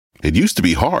It used to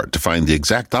be hard to find the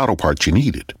exact auto parts you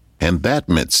needed, and that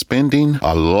meant spending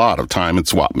a lot of time at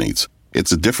swap meets.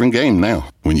 It's a different game now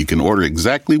when you can order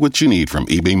exactly what you need from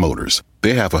eBay Motors.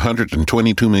 They have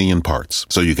 122 million parts,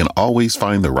 so you can always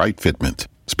find the right fitment.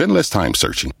 Spend less time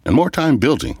searching and more time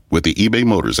building with the eBay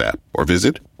Motors app or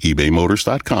visit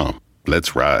ebaymotors.com.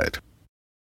 Let's ride.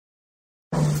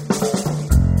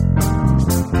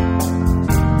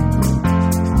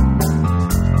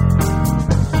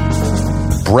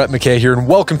 Brett McKay here, and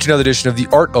welcome to another edition of the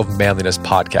Art of Manliness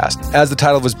podcast. As the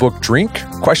title of his book,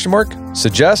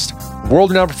 suggests,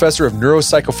 world-renowned professor of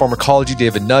neuropsychopharmacology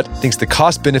David Nutt thinks the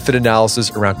cost-benefit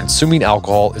analysis around consuming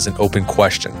alcohol is an open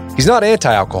question. He's not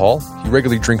anti-alcohol. He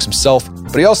regularly drinks himself,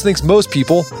 but he also thinks most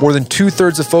people, more than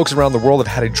 2/3 of folks around the world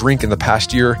have had a drink in the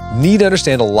past year, need to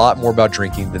understand a lot more about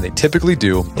drinking than they typically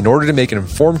do in order to make an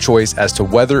informed choice as to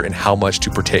whether and how much to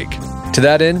partake. To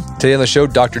that end, today on the show,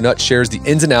 Dr. Nutt shares the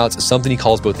ins and outs of something he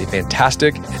calls both a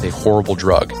fantastic and a horrible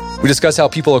drug. We discuss how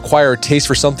people acquire a taste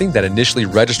for something that initially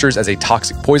registers as a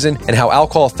toxic poison and how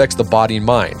alcohol affects the body and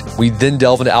mind. We then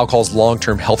delve into alcohol's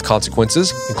long-term health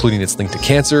consequences, including its link to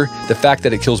cancer, the fact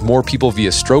that it kills more people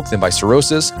via stroke than by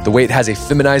cirrhosis, the way it has a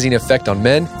feminizing effect on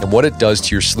men, and what it does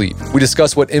to your sleep. We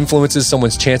discuss what influences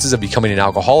someone's chances of becoming an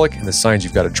alcoholic and the signs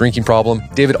you've got a drinking problem.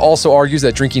 David also argues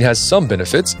that drinking has some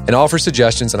benefits and offers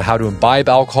suggestions on how to imbibe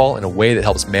alcohol in a way that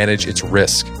helps manage its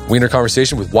risk. We enter a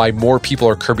conversation with why more people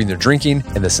are curbing their drinking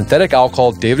and the synthetic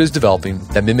alcohol David is developing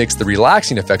that mimics the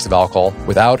relaxing effects of alcohol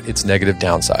without its negative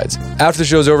downsides. After the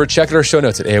show's over, check out our show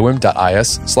notes at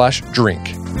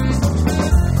aom.is/drink.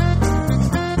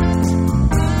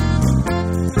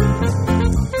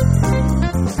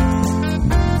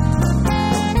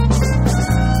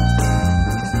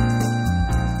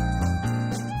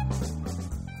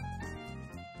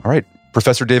 All right,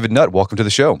 Professor David Nutt, welcome to the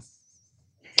show.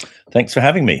 Thanks for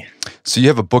having me. So you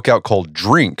have a book out called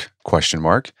Drink, ?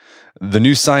 The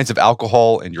New Science of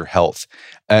Alcohol and Your Health.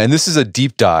 And this is a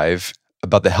deep dive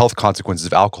about the health consequences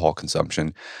of alcohol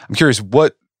consumption. I'm curious,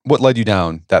 what led you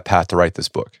down that path to write this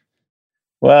book?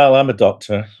 Well, I'm a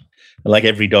doctor. And like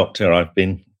every doctor, I've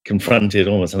been confronted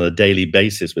almost on a daily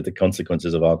basis with the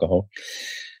consequences of alcohol.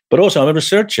 But also, I'm a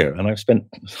researcher, and I've spent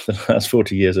the last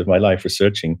 40 years of my life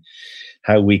researching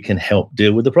how we can help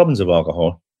deal with the problems of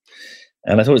alcohol.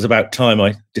 And I thought it was about time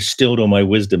I distilled all my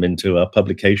wisdom into a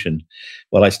publication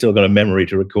while I still got a memory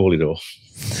to recall it all.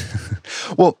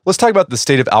 Well, let's talk about the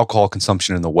state of alcohol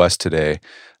consumption in the West today.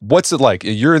 What's it like?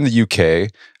 You're in the UK.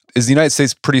 Is the United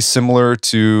States pretty similar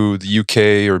to the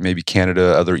UK or maybe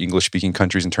Canada, other English-speaking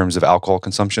countries in terms of alcohol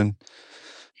consumption?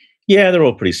 Yeah, they're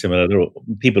all pretty similar.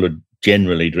 People are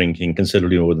generally drinking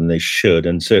considerably more than they should,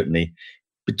 and certainly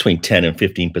between 10 and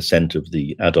 15% of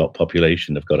the adult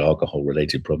population have got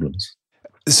alcohol-related problems.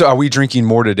 So are we drinking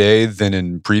more today than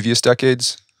in previous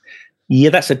decades?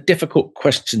 Yeah, that's a difficult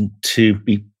question to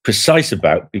be precise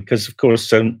about because, of course,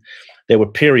 there were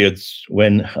periods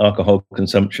when alcohol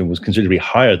consumption was considerably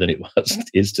higher than it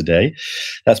is today.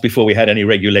 That's before we had any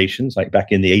regulations, like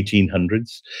back in the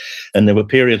 1800s. And there were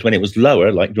periods when it was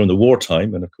lower, like during the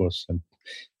wartime, and of course,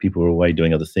 people were away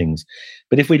doing other things.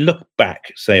 But if we look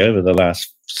back, say, over the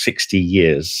last 60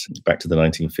 years, back to the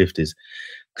 1950s,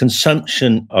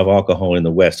 consumption of alcohol in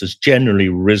the West has generally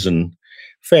risen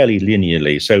fairly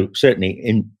linearly. So certainly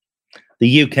in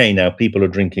the UK now, people are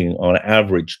drinking on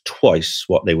average twice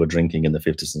what they were drinking in the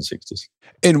 50s and 60s.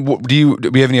 And do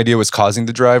we have any idea what's causing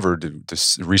the drive, or do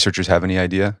researchers have any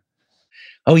idea?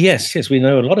 Oh, yes, we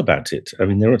know a lot about it. I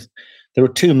mean, there are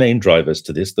two main drivers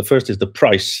to this. The first is the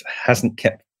price hasn't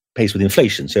kept pace with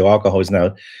inflation. So alcohol is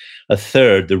now a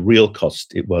third the real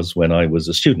cost it was when I was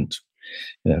a student.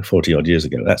 40 odd years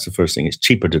ago. That's the first thing. It's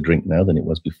cheaper to drink now than it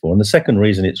was before. And the second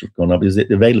reason it's gone up is the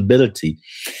availability.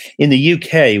 In the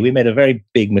UK, we made a very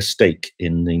big mistake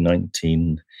in the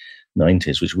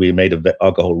 1990s, which we made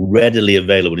alcohol readily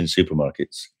available in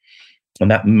supermarkets.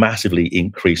 And that massively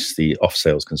increased the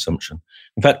off-sales consumption.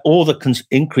 In fact, all the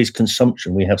increased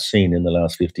consumption we have seen in the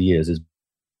last 50 years has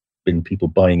been people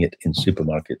buying it in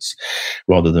supermarkets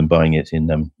rather than buying it in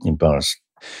bars.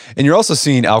 And you're also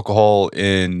seeing alcohol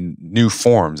in new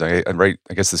forms. I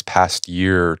guess this past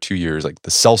year or 2 years, like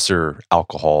the seltzer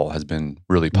alcohol has been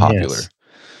really popular. Yes.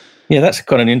 Yeah, that's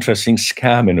quite an interesting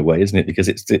scam in a way, isn't it? Because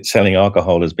it's selling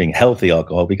alcohol as being healthy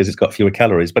alcohol because it's got fewer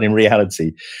calories. But in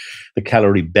reality, the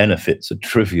calorie benefits are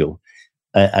trivial.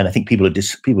 And I think people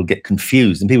get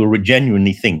confused, and people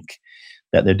genuinely think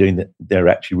that they're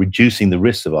actually reducing the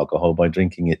risk of alcohol by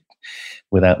drinking it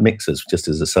without mixers, just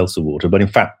as a seltzer water. But in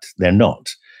fact, they're not.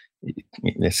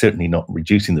 they're certainly not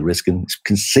reducing the risk, and it's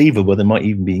conceivable they might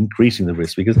even be increasing the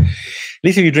risk, because at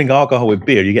least if you drink alcohol with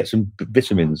beer, you get some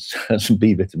vitamins, some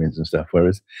B vitamins and stuff,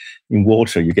 whereas in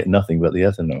water, you get nothing but the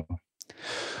ethanol.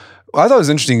 Well, I thought it was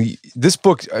interesting. This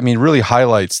book, I mean, really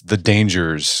highlights the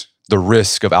dangers, the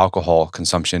risk of alcohol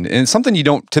consumption. And it's something you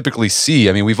don't typically see.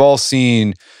 I mean, we've all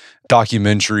seen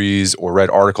documentaries or read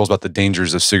articles about the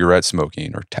dangers of cigarette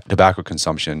smoking or tobacco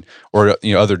consumption or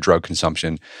other drug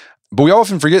consumption. But we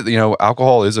often forget that,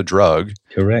 alcohol is a drug.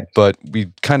 Correct. But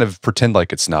we kind of pretend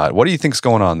like it's not. What do you think's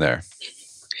going on there?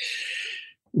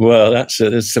 Well,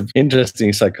 there's some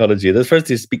interesting psychology. The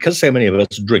first is, because so many of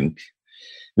us drink,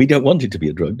 we don't want it to be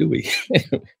a drug, do we?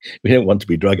 We don't want to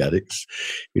be drug addicts.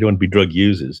 We don't want to be drug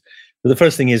users. But the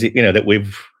first thing is,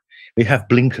 that we have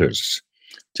blinkers.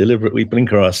 Deliberately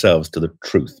blinker ourselves to the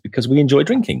truth because we enjoy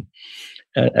drinking.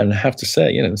 And I have to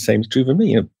say, the same is true for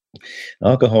me.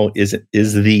 Alcohol is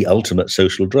the ultimate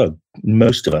social drug.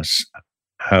 Most of us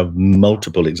have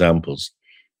multiple examples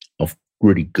of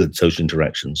really good social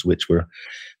interactions which were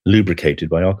lubricated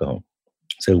by alcohol.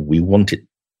 So we want it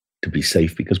to be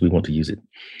safe because we want to use it.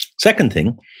 Second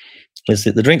thing is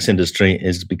that the drinks industry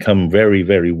has become very,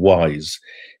 very wise.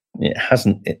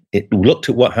 It looked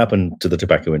at what happened to the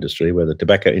tobacco industry, where the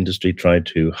tobacco industry tried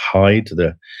to hide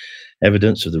the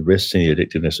evidence of the risks and the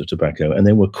addictiveness of tobacco, and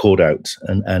then were caught out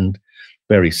and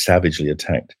very savagely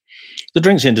attacked. The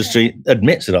drinks industry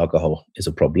admits that alcohol is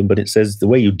a problem, but it says the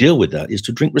way you deal with that is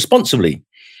to drink responsibly,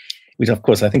 which, of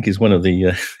course, I think is one of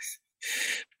the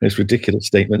most ridiculous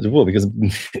statements of all, because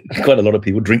quite a lot of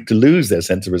people drink to lose their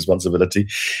sense of responsibility.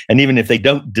 And even if they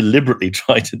don't deliberately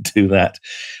try to do that,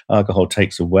 alcohol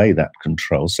takes away that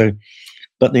control.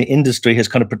 But the industry has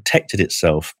kind of protected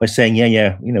itself by saying,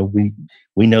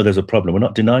 we know there's a problem. We're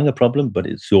not denying a problem, but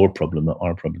it's your problem, not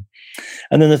our problem.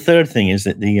 And then the third thing is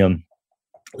that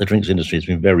the drinks industry has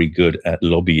been very good at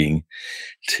lobbying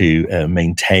to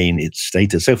maintain its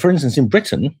status. So, for instance, in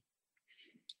Britain,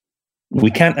 we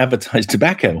can't advertise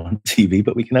tobacco on TV,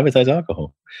 but we can advertise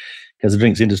alcohol, because the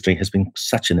drinks industry has been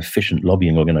such an efficient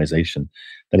lobbying organization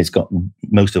that it's got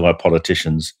most of our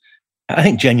politicians, I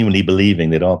think, genuinely believing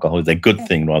that alcohol is a good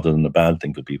thing rather than a bad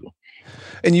thing for people.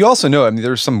 And you also know, I mean,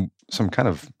 there's some kind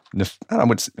of, I don't know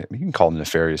what you can call them,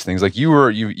 nefarious things. Like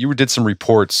you did some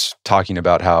reports talking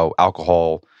about how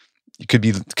alcohol could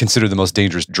be considered the most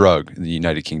dangerous drug in the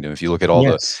United Kingdom if you look at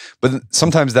all but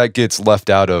sometimes that gets left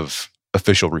out of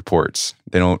official reports.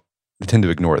 They tend to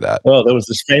ignore that. Well, there was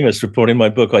this famous report in my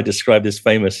book. I described this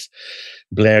famous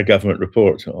Blair government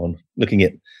report on looking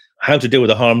at how to deal with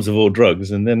the harms of all drugs.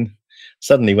 And then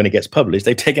suddenly when it gets published,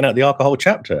 they've taken out the alcohol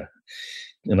chapter.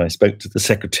 And I spoke to the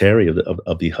secretary of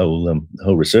the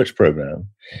whole research program.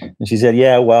 And she said,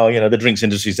 the drinks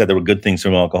industry said there were good things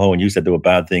from alcohol and you said there were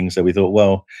bad things. So we thought,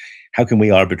 well, how can we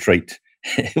arbitrate?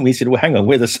 And we said, well, hang on,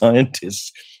 we're the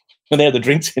scientists. When they're the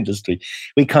drinks industry,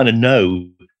 we kind of know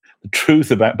the truth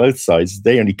about both sides.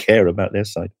 They only care about their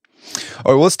side.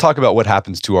 All right, well, let's talk about what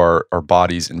happens to our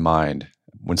bodies and mind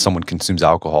when someone consumes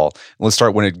alcohol. And let's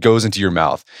start when it goes into your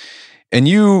mouth. And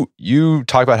you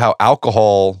talk about how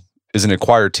alcohol is an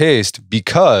acquired taste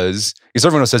because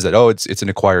everyone else says that, it's an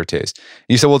acquired taste. And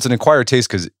you say, well, it's an acquired taste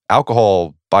because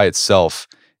alcohol by itself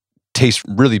tastes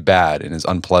really bad and is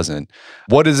unpleasant.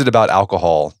 What is it about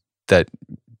alcohol that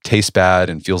tastes bad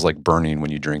and feels like burning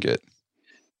when you drink it?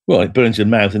 Well, it burns your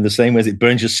mouth in the same way as it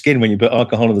burns your skin when you put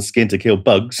alcohol on the skin to kill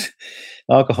bugs.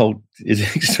 Alcohol is an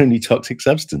extremely toxic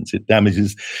substance. It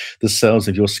damages the cells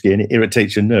of your skin. It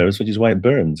irritates your nerves, which is why it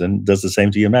burns, and does the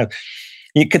same to your mouth.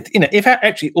 If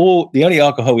actually the only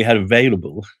alcohol we had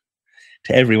available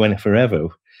to everyone forever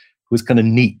was kind of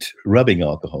neat rubbing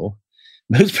alcohol,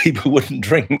 most people wouldn't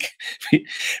drink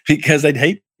because they'd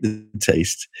hate the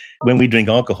taste. When we drink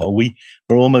alcohol, we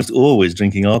are almost always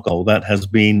drinking alcohol that has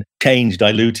been changed,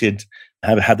 diluted,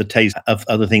 have had the taste of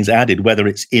other things added, whether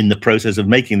it's in the process of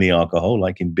making the alcohol,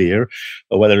 like in beer,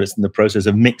 or whether it's in the process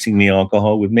of mixing the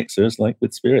alcohol with mixers, like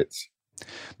with spirits.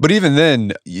 But even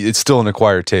then, it's still an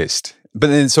acquired taste. But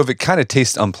then, so if it kind of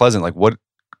tastes unpleasant, like what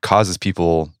causes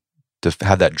people to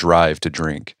have that drive to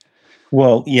drink?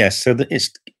 Well, yes. So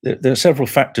there are several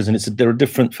factors, and there are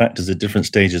different factors at different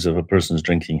stages of a person's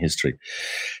drinking history.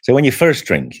 So when you first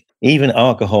drink, even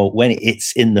alcohol, when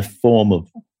it's in the form of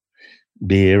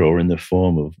beer or in the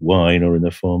form of wine or in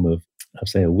the form of,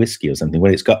 say, a whiskey or something,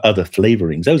 where it's got other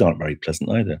flavorings, those aren't very pleasant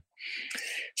either.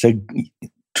 So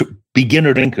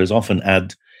beginner drinkers often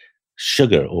add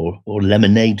sugar or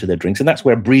lemonade to their drinks, and that's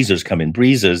where breezers come in.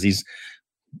 Breezers, these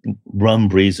rum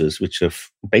breezers, which are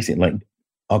basically like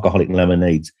alcoholic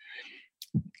lemonades,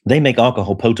 they make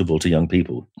alcohol potable to young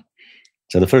people.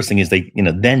 So the first thing is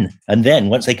then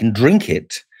once they can drink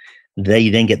it, they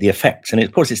then get the effects. And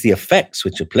of course, it's the effects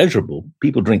which are pleasurable.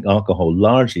 People drink alcohol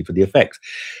largely for the effects.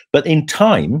 But in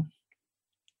time,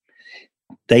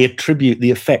 they attribute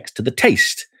the effects to the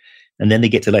taste. And then they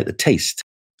get to like the taste.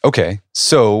 Okay,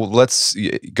 so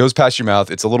it goes past your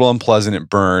mouth. It's a little unpleasant. It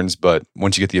burns, but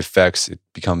once you get the effects, it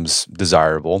becomes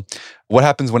desirable. What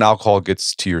happens when alcohol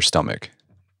gets to your stomach?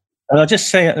 And I'll just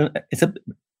say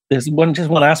there's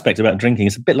one aspect about drinking.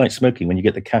 It's a bit like smoking when you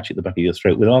get the catch at the back of your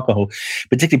throat. With alcohol,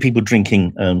 particularly people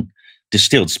drinking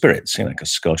distilled spirits, like a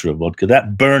scotch or a vodka,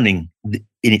 that burning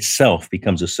in itself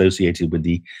becomes associated with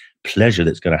the pleasure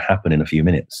that's going to happen in a few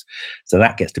minutes. So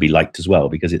that gets to be liked as well,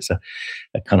 because it's a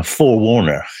kind of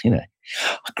forewarner,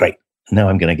 great, now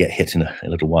I'm going to get hit in a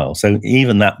little while. So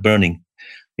even that burning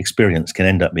experience can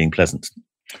end up being pleasant,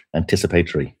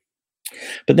 anticipatory.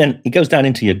 But then it goes down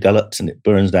into your gullet and it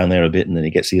burns down there a bit, and then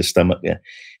it gets to your stomach, and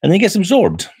then it gets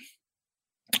absorbed.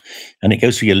 And it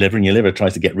goes through your liver, and your liver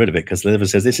tries to get rid of it because the liver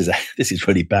says, this is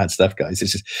really bad stuff, guys.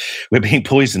 We're being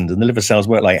poisoned, and the liver cells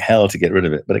work like hell to get rid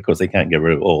of it. But of course, they can't get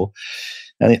rid of it all.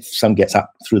 And some gets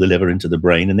up through the liver into the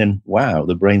brain, and then, wow,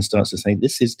 the brain starts to say,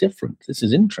 this is different. This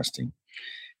is interesting.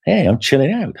 Hey, I'm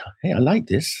chilling out. Hey, I like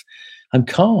this. I'm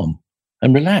calm.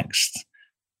 I'm relaxed.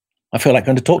 I feel like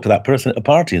going to talk to that person at a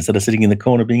party instead of sitting in the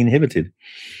corner being inhibited.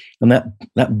 And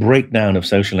that breakdown of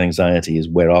social anxiety is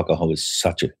where alcohol is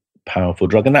such a powerful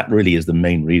drug. And that really is the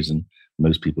main reason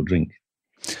most people drink.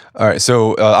 All right.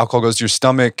 So alcohol goes to your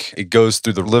stomach. It goes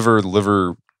through the liver. The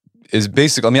liver is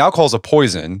basically, alcohol is a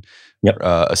poison,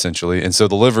 essentially. And so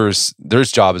the liver's, their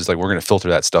job is we're going to filter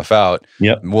that stuff out.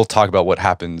 Yep. And we'll talk about what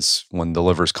happens when the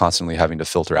liver is constantly having to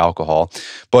filter alcohol.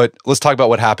 But let's talk about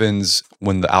what happens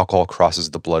when the alcohol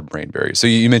crosses the blood-brain barrier. So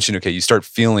you mentioned, okay, you start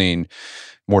feeling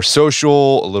more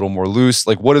social, a little more loose.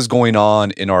 What is going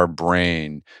on in our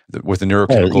brain with the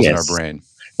neurochemicals in our brain?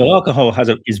 Well, alcohol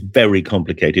is very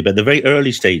complicated, but the very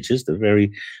early stages,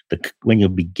 when you're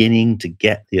beginning to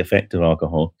get the effect of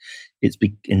alcohol, it's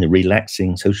in the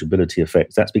relaxing sociability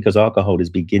effects. That's because alcohol is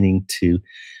beginning to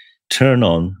turn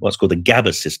on what's called the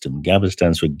GABA system. GABA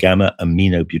stands for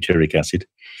gamma-aminobutyric acid,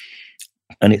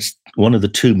 and it's one of the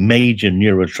two major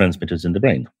neurotransmitters in the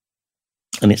brain.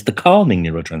 And it's the calming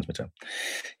neurotransmitter.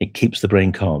 It keeps the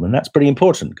brain calm. And that's pretty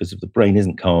important, because if the brain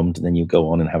isn't calmed, then you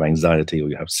go on and have anxiety or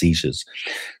you have seizures.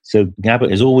 So GABA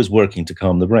is always working to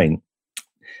calm the brain.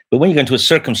 But when you go into a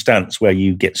circumstance where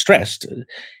you get stressed,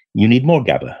 you need more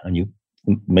GABA, and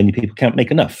many people can't make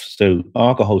enough. So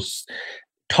alcohol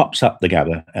tops up the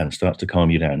GABA and starts to calm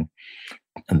you down.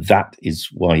 And that is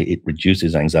why it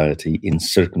reduces anxiety in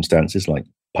circumstances like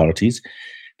parties.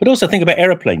 But also think about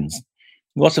airplanes.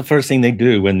 What's the first thing they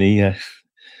do when the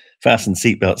fasten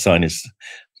seatbelt sign is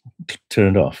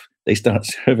turned off? They start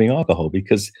serving alcohol,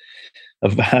 because a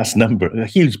vast number,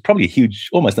 probably a huge,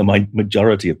 almost a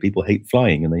majority of people hate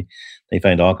flying, and they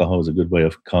find alcohol is a good way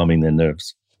of calming their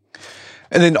nerves.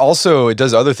 And then also it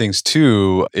does other things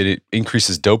too. It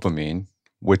increases dopamine,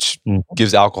 which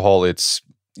gives alcohol its,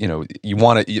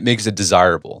 it makes it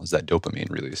desirable, is that dopamine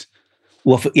release.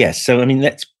 Well, yes. So,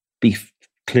 let's be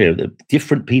clear that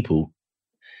different people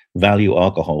value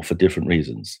alcohol for different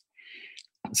reasons.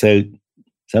 So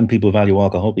some people value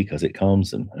alcohol because it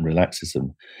calms them and relaxes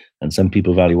them. And some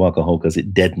people value alcohol because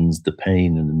it deadens the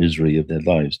pain and the misery of their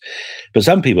lives. But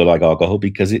some people like alcohol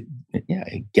because it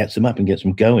gets them up and gets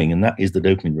them going. And that is the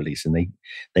dopamine release. And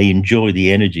they enjoy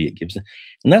the energy it gives them.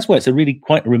 And that's why it's a really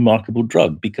quite a remarkable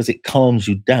drug, because it calms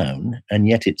you down and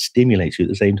yet it stimulates you at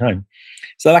the same time.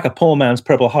 So like a poor man's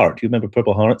Purple Heart. You remember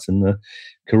Purple Hearts in the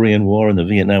Korean War and the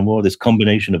Vietnam War, this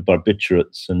combination of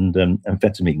barbiturates and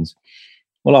amphetamines.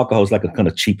 Well, alcohol is like a kind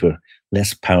of cheaper,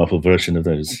 less powerful version of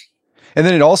those. And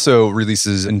then it also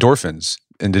releases endorphins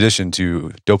in addition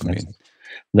to dopamine.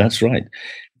 That's right.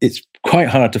 It's quite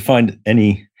hard to find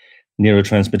any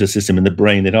neurotransmitter system in the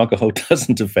brain that alcohol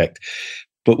doesn't affect.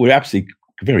 But we're absolutely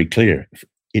very clear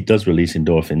it does release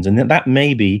endorphins. And that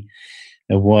may be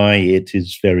why it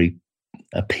is very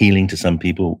appealing to some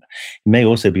people. It may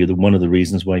also be one of the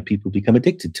reasons why people become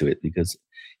addicted to it, because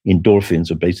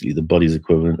endorphins are basically the body's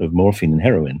equivalent of morphine and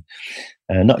heroin.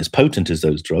 Not as potent as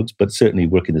those drugs, but certainly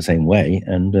work in the same way,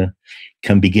 and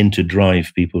can begin to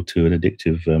drive people to an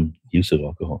addictive use of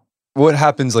alcohol. What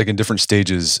happens in different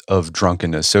stages of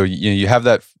drunkenness? So you have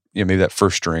that, maybe that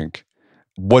first drink.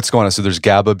 What's going on? So there's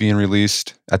GABA being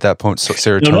released at that point, so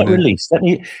serotonin? No, not released.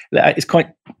 It's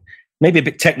quite... maybe a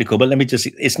bit technical, but let me just,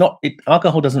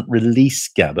 alcohol doesn't release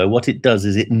GABA. What it does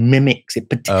is it mimics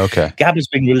it. Okay. GABA's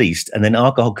being released, and then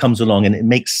alcohol comes along and it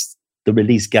makes the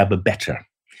release GABA better.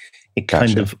 It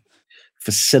kind of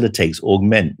facilitates,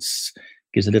 augments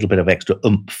gives a little bit of extra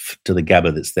oomph to the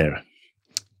GABA that's there.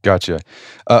 Gotcha.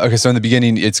 Okay, so in the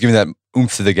beginning, it's giving that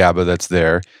oomph to the GABA that's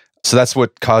there. So that's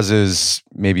what causes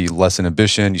maybe less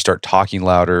inhibition. You start talking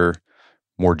louder,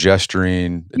 more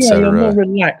gesturing, Yeah, you're more etc.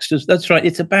 relaxed. That's right.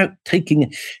 It's about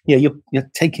taking, you're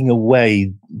taking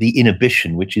away the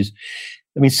inhibition, which is,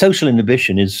 social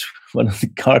inhibition is one of the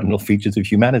cardinal features of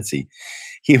humanity.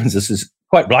 Humans are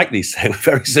quite rightly so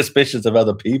very suspicious of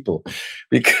other people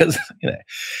because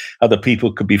other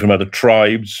people could be from other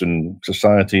tribes and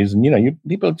societies, and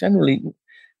people generally.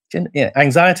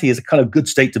 Anxiety is a kind of good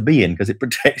state to be in because it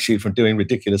protects you from doing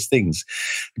ridiculous things,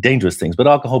 dangerous things. But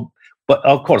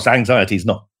of course, anxiety is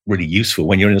not really useful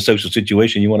when you're in a social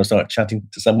situation. You want to start chatting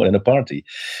to someone in a party,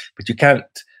 but you can't.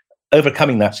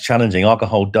 Overcoming that's challenging.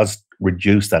 Alcohol does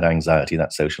reduce that anxiety,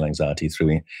 that social anxiety,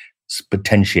 through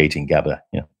potentiating GABA.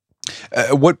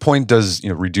 At what point does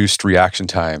reduced reaction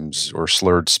times or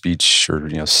slurred speech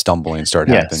or stumbling start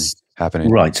happening?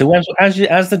 Right. So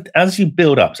as you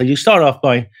build up, so you start off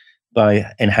by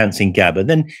enhancing GABA,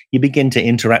 then you begin to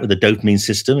interact with the dopamine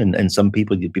system, and some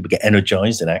people get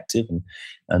energized and active,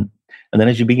 and then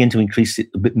as you begin to increase it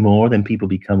a bit more, then people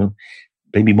become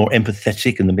maybe more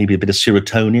empathetic, and then maybe a bit of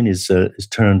serotonin is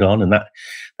turned on, and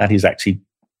that is actually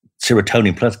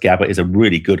serotonin plus GABA is a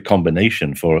really good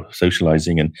combination for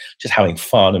socializing and just having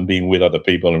fun and being with other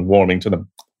people and warming to them,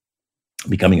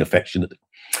 becoming affectionate.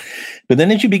 But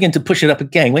then as you begin to push it up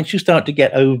again, once you start to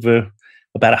get over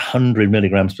about 100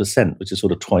 milligrams %, which is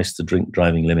sort of twice the drink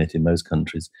driving limit in most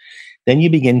countries, then you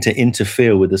begin to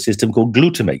interfere with a system called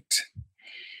glutamate.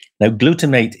 Now,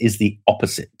 glutamate is the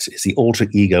opposite. It's the alter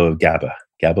ego of GABA.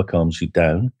 GABA calms you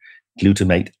down.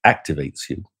 Glutamate activates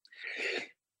you.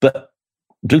 But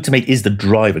glutamate is the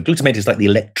driver. Glutamate is like the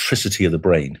electricity of the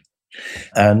brain.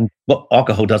 And what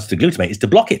alcohol does to glutamate is to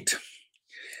block it.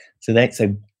 So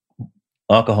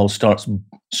alcohol starts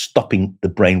stopping the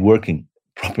brain working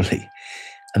properly.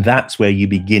 And that's where you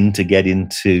begin to get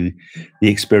into the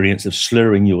experience of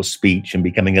slurring your speech and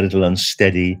becoming a little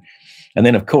unsteady. And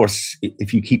then, of course,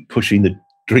 if you keep pushing the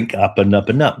drink up and up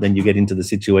and up, then you get into the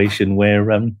situation where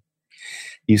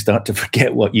you start to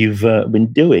forget what you've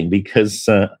been doing, because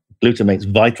glutamate's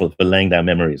vital for laying down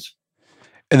memories.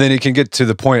 And then it can get to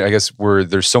the point, I guess, where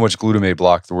there's so much glutamate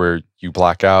blocked where you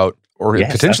black out, or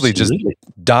potentially absolutely.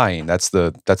 Just dying. That's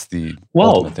the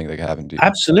ultimate thing that can happen to you.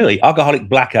 Absolutely. Alcoholic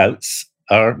blackouts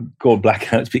are called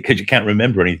blackouts because you can't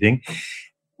remember anything.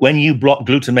 When you block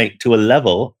glutamate to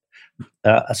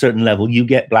a certain level, you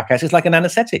get blackouts. It's like an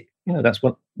anesthetic. That's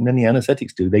what many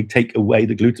anesthetics do. They take away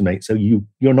the glutamate, so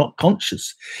you're not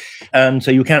conscious.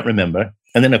 So you can't remember.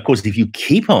 And then, of course, if you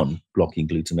keep on blocking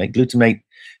glutamate,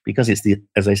 because it's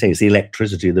it's the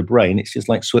electricity of the brain, it's just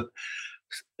like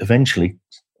eventually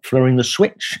throwing the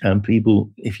switch. And people,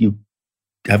 if you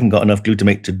haven't got enough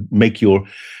glutamate to make your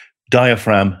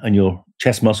diaphragm and your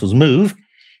chest muscles move,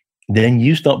 then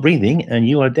you stop breathing and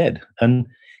you are dead. And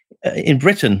in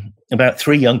Britain, about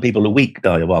 3 young people a week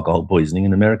die of alcohol poisoning.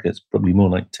 In America, it's probably more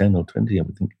like 10 or 20, I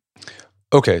would think.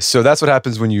 Okay, so that's what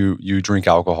happens when you drink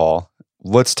alcohol.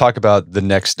 Let's talk about the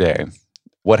next day.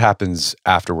 What happens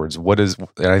afterwards? And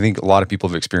I think a lot of people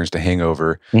have experienced a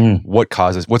hangover.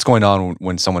 What's going on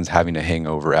when someone's having a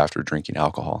hangover after drinking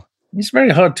alcohol? It's very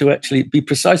hard to actually be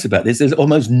precise about this. There's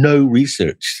almost no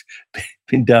research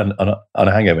been done on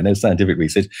a hangover, no scientific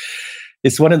research.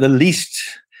 It's one of the least,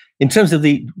 in terms of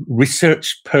the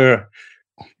research per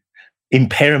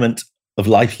impairment of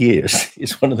life years,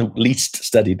 it's one of the least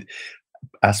studied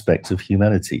aspects of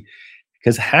humanity,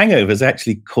 because hangovers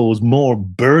actually cause more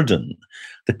burden.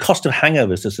 The cost of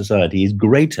hangovers to society is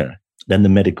greater than the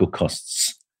medical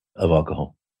costs of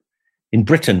alcohol. In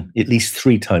Britain, at least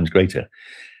 3 times greater.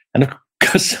 And of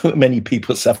course, so many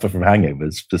people suffer from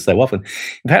hangovers for so often.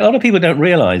 In fact, a lot of people don't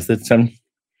realize that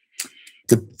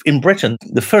in Britain,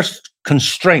 the first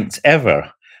constraints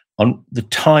ever on the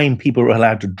time people were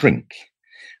allowed to drink,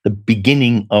 the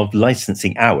beginning of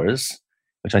licensing hours,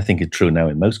 which I think is true now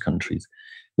in most countries,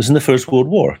 was in the First World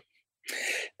War.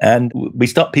 And we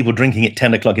stopped people drinking at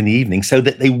 10 o'clock in the evening so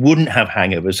that they wouldn't have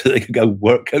hangovers, so they could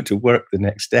go to work the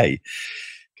next day.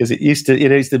 Because it used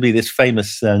to be this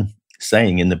famous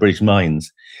saying in the British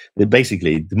mines that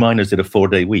basically the miners did a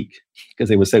 4-day week because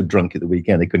they were so drunk at the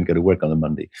weekend they couldn't go to work on a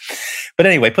Monday. But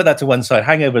anyway, put that to one side.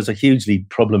 Hangovers are hugely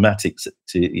problematic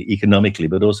economically,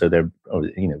 but also they're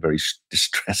very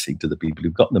distressing to the people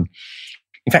who've got them.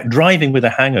 In fact, driving with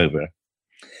a hangover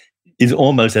is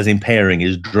almost as impairing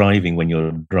as driving when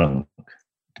you're drunk,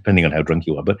 depending on how drunk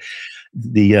you are. But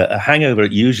a hangover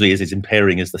usually is as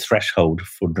impairing as the threshold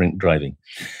for drink driving.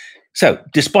 So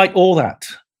despite all that,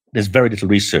 there's very little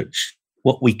research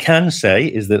What we can say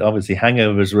is that obviously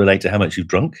hangovers relate to how much you've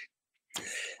drunk,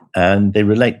 and they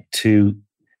relate to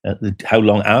how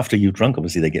long after you've drunk.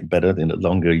 Obviously, they get better. The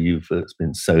longer you've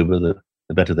been sober, the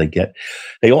better they get.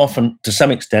 They often, to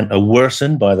some extent, are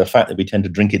worsened by the fact that we tend to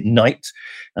drink at night,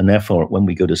 and therefore, when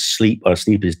we go to sleep, our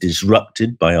sleep is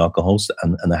disrupted by alcohols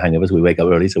and the hangovers. We wake up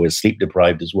early, so we're sleep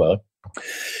deprived as well.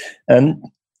 And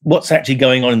what's actually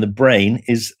going on in the brain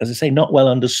is, as I say, not well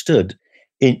understood.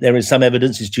 There is some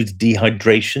evidence it's due to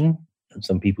dehydration. And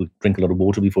some people drink a lot of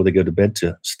water before they go to bed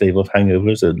to stave off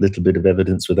hangovers. A little bit of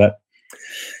evidence for that.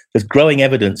 There's growing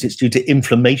evidence it's due to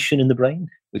inflammation in the brain,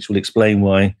 which will explain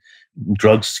why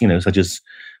drugs, such as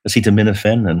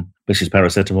acetaminophen, which is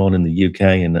paracetamol in the UK,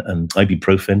 and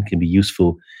ibuprofen can be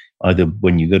useful either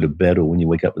when you go to bed or when you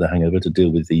wake up with a hangover to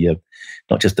deal with the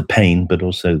not just the pain, but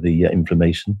also the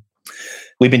inflammation.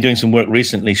 We've been doing some work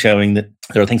recently showing that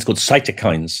there are things called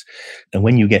cytokines. And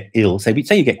when you get ill, say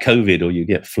you get COVID or you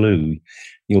get flu,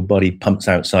 your body pumps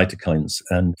out cytokines.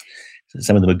 And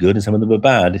some of them are good and some of them are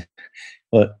bad.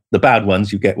 But the bad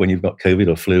ones you get when you've got COVID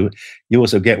or flu, you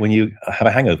also get when you have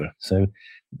a hangover. So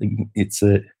there's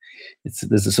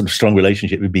a sort of strong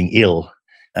relationship with being ill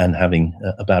and having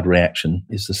a bad reaction.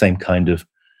 It's the same kind of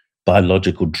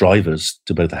biological drivers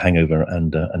to both a hangover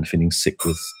and feeling sick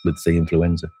with the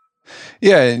influenza.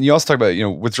 Yeah, and you also talk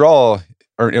about withdrawal,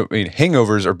 or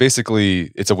hangovers are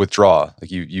basically, it's a withdrawal.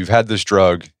 Like you've had this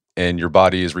drug and your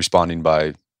body is responding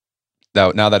by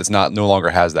now that it's no longer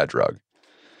has that drug.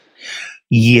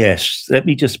 Yes, let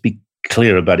me just be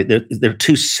clear about it. There are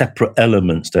two separate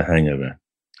elements to hangover.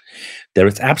 There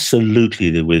is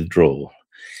absolutely the withdrawal.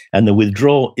 And the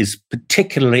withdrawal is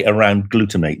particularly around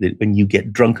glutamate, that when you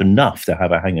get drunk enough to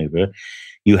have a hangover,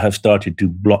 you have started to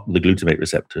block the glutamate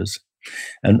receptors.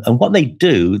 And what they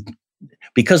do,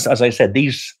 because, as I said,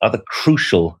 these are the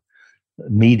crucial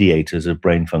mediators of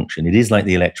brain function. It is like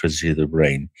the electricity of the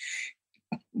brain.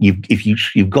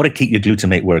 You've got to keep your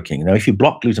glutamate working. Now, if you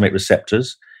block glutamate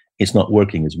receptors, it's not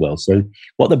working as well. So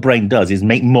what the brain does is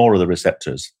make more of the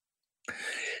receptors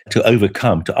to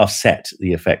offset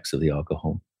the effects of the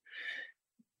alcohol.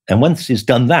 And once it's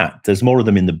done that, there's more of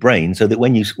them in the brain, so that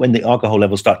when the alcohol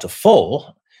levels start to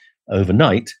fall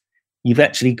overnight, you've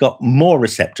actually got more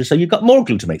receptors, so you've got more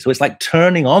glutamate. So it's like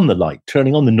turning on the light,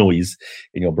 turning on the noise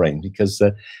in your brain, because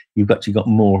you've actually got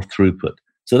more throughput.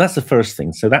 So that's the first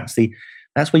thing. So that's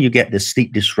where you get the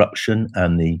sleep disruption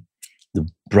and the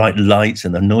bright lights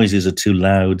and the noises are too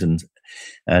loud and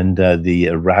the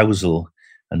arousal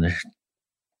and the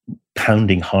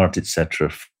pounding heart,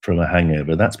 etc., from a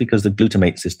hangover. That's because the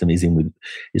glutamate system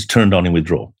is turned on in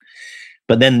withdrawal.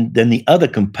 But then the other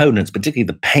components, particularly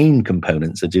the pain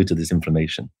components, are due to this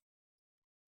inflammation.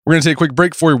 We're going to take a quick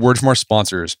break for a word from our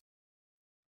sponsors.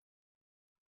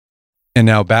 And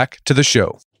now back to the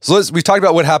show. So we've talked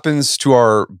about what happens to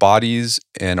our bodies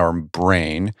and our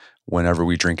brain whenever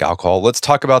we drink alcohol. Let's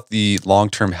talk about the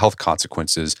long-term health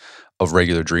consequences of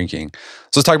regular drinking.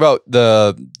 So let's talk about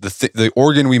the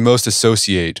organ we most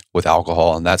associate with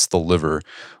alcohol, and that's the liver.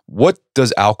 What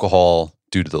does alcohol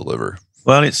do to the liver?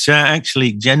 Well, it's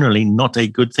actually generally not a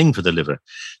good thing for the liver,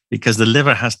 because the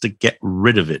liver has to get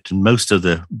rid of it. And most of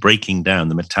the breaking down,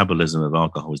 the metabolism of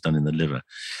alcohol is done in the liver.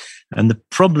 And the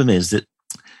problem is that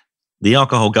the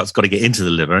alcohol got to get into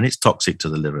the liver, and it's toxic to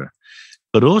the liver.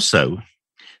 But also,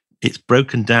 it's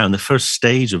broken down. The first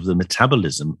stage of the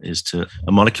metabolism is to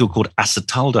a molecule called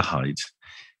acetaldehyde.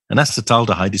 And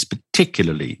acetaldehyde is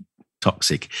particularly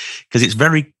toxic because it's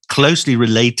very closely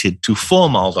related to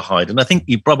formaldehyde. And I think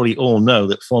you probably all know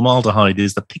that formaldehyde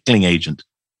is the pickling agent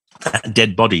that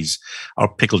dead bodies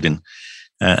are pickled in.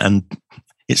 And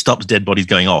it stops dead bodies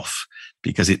going off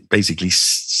because it basically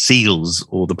seals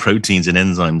all the proteins and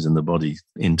enzymes in the body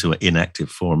into an inactive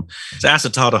form. So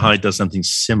acetaldehyde does something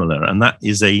similar. And that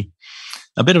is a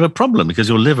bit of a problem because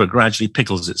your liver gradually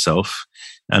pickles itself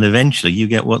and eventually you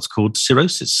get what's called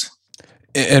cirrhosis.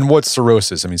 And what's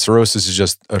cirrhosis? I mean, cirrhosis is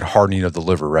just a hardening of the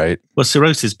liver, right? Well,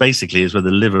 cirrhosis basically is where the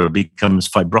liver becomes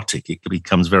fibrotic. It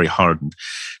becomes very hardened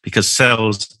because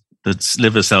the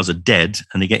liver cells are dead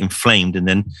and they get inflamed. And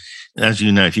then, as you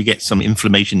know, if you get some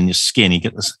inflammation in your skin, you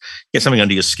get something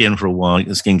under your skin for a while,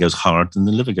 the skin goes hard and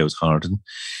the liver goes hard.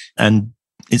 And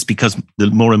it's because the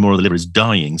more and more of the liver is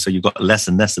dying. So you've got less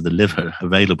and less of the liver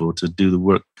available to do the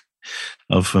work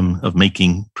of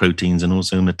making proteins and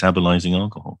also metabolizing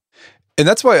alcohol. And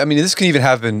that's why, I mean, this can even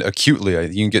happen acutely.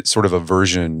 You can get sort of a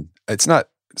version, it's not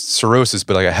cirrhosis,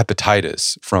 but like a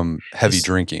hepatitis from heavy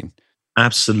drinking.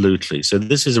 Absolutely. So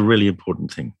this is a really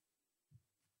important thing.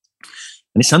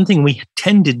 And it's something we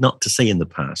tended not to say in the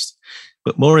past,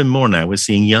 but more and more now we're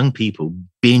seeing young people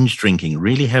binge drinking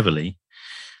really heavily.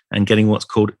 and getting what's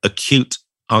called acute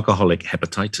alcoholic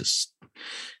hepatitis.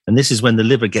 And this is when the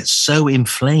liver gets so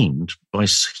inflamed by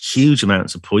huge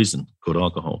amounts of poison called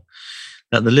alcohol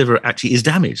that the liver actually is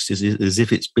damaged, as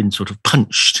if it's been sort of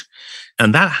punched.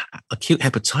 And that acute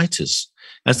hepatitis,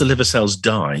 as the liver cells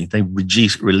die, they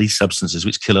release substances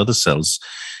which kill other cells.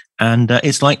 And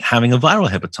it's like having a viral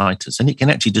hepatitis, and it can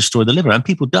actually destroy the liver, and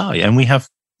people die. And we have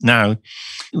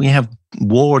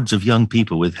wards of young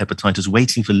people with hepatitis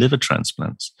waiting for liver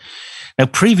transplants. Now,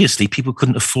 previously, people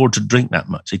couldn't afford to drink that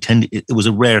much. It was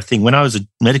a rare thing. When I was a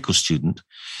medical student,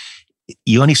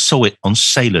 you only saw it on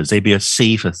sailors. They'd be at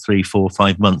sea for 3, 4,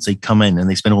 5 months. They'd come in and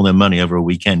they spend all their money over a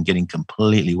weekend getting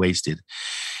completely wasted.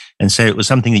 And so it was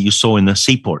something that you saw in the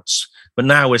seaports. But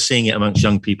now we're seeing it amongst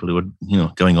young people who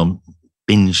are, going on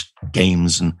binge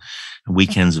games and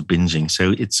weekends of binging.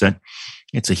 So it's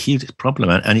a huge problem,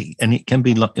 and it can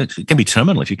be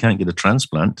terminal. If you can't get a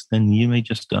transplant, then you may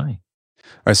just die.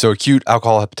 All right, so acute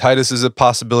alcohol hepatitis is a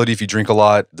possibility if you drink a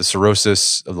lot. The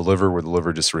cirrhosis of the liver, where the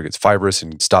liver just sort of gets fibrous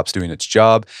and stops doing its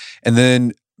job. And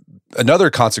then another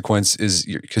consequence is,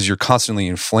 because you're constantly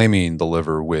inflaming the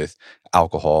liver with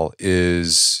alcohol,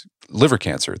 is liver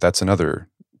cancer. That's another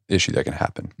issue that can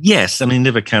happen. Yes,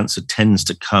 liver cancer tends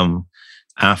to come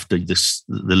after the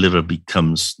liver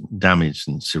becomes damaged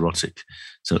and cirrhotic.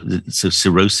 So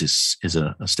cirrhosis is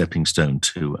a stepping stone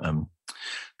to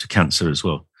cancer as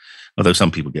well. Although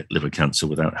some people get liver cancer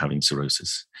without having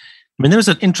cirrhosis. There's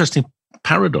an interesting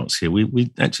paradox here. We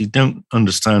actually don't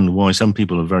understand why some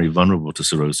people are very vulnerable to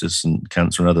cirrhosis and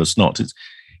cancer and others not.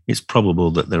 It's probable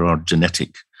that there are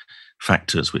genetic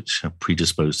factors which are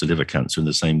predisposed to liver cancer in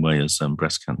the same way as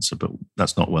breast cancer, but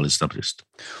that's not well established.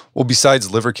 Well, besides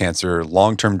liver cancer,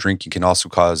 long-term drinking can also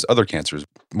cause other cancers.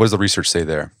 What does the research say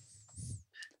there?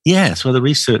 Yes, well, the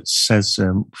research says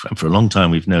for a long time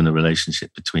we've known the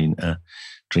relationship between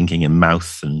drinking in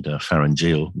mouth and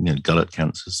pharyngeal, gullet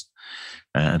cancers,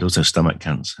 and also stomach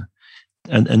cancer.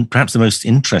 And perhaps the most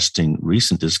interesting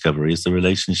recent discovery is the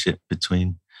relationship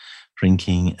between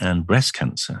drinking and breast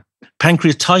cancer.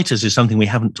 Pancreatitis is something we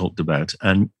haven't talked about,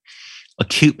 and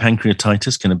acute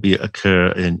pancreatitis can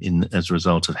occur in as a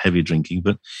result of heavy drinking,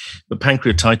 but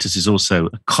pancreatitis is also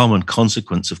a common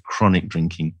consequence of chronic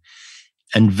drinking,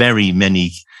 and very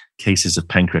many cases of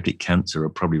pancreatic cancer are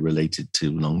probably related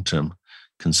to long-term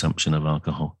consumption of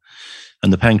alcohol.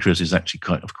 And the pancreas is actually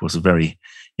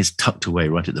it's tucked away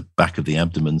right at the back of the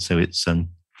abdomen, so it's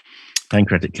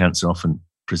pancreatic cancer often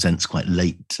presents quite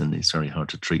late and it's very hard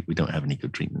to treat. We don't have any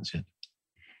good treatments yet.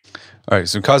 All right,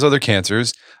 so it causes other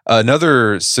cancers.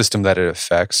 Another system that it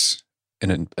affects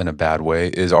in a bad way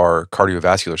is our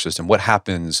cardiovascular system. What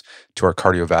happens to our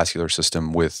cardiovascular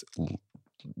system with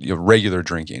regular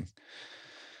drinking?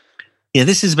 Yeah,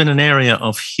 this has been an area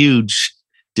of huge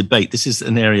debate. This is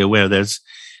an area where there's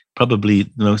probably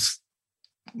the most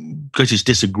greatest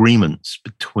disagreements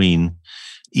between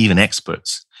even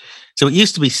experts. So it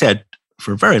used to be said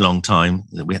for a very long time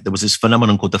that there was this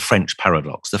phenomenon called the French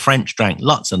paradox. The French drank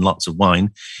lots and lots of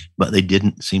wine, but they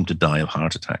didn't seem to die of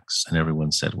heart attacks. And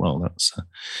everyone said, well,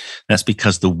 that's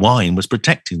because the wine was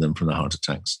protecting them from the heart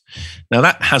attacks. Now,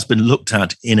 that has been looked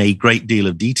at in a great deal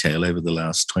of detail over the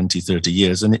last 20, 30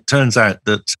 years. And it turns out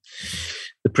that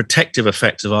the protective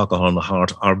effects of alcohol on the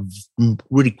heart are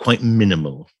really quite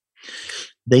minimal.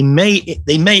 They may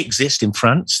exist in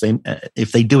France.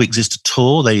 If they do exist at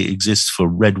all, they exist for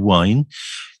red wine,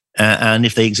 and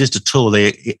if they exist at all,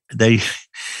 they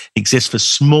exist for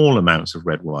small amounts of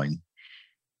red wine.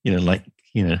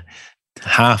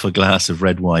 Half a glass of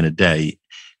red wine a day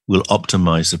will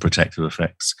optimize the protective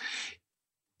effects,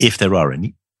 if there are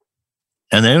any.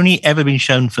 And they're only ever been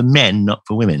shown for men, not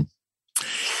for women.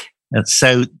 And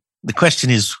so the question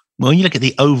is, when you look at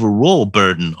the overall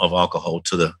burden of alcohol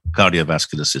to the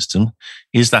cardiovascular system,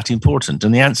 is that important?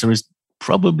 And the answer is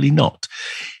probably not,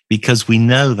 because we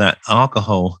know that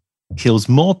alcohol kills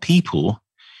more people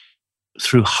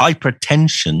through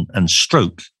hypertension and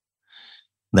stroke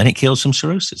than it kills from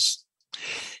cirrhosis.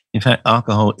 In fact,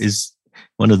 alcohol is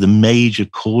one of the major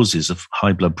causes of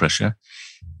high blood pressure.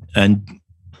 And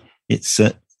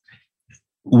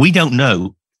we don't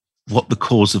know what the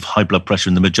cause of high blood pressure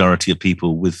in the majority of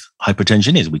people with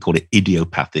hypertension is. We call it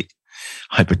idiopathic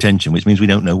hypertension, which means we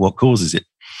don't know what causes it.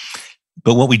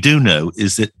 But what we do know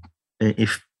is that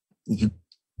if you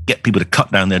get people to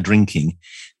cut down their drinking,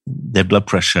 their blood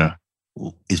pressure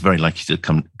is very likely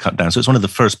to cut down. So it's one of the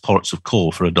first ports of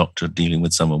call for a doctor dealing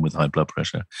with someone with high blood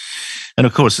pressure. And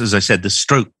of course, as I said, the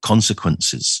stroke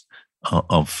consequences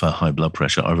of high blood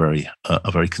pressure are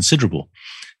very considerable.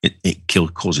 It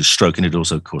causes stroke, and it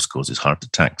also, of course, causes heart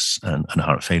attacks and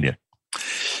heart failure.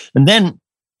 And then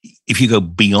if you go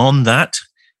beyond that,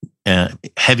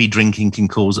 heavy drinking can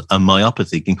cause a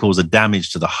myopathy, can cause a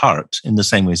damage to the heart in the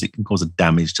same way as it can cause a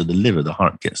damage to the liver. The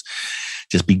heart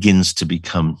just begins to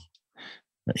become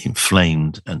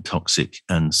inflamed and toxic,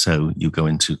 and so you go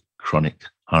into chronic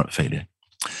heart failure.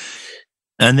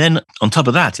 And then on top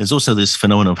of that, there's also this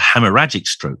phenomenon of hemorrhagic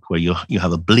stroke, where you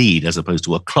have a bleed as opposed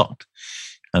to a clot.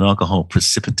 And alcohol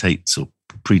precipitates or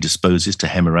predisposes to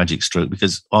hemorrhagic stroke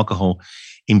because alcohol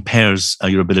impairs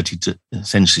your ability to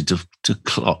essentially to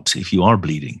clot if you are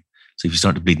bleeding. So if you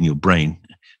start to bleed in your brain,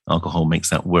 alcohol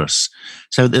makes that worse.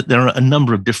 So there are a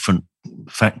number of different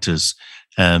factors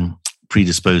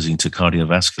predisposing to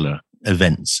cardiovascular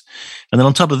events. And then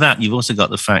on top of that, you've also got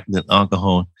the fact that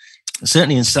alcohol,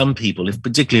 certainly in some people,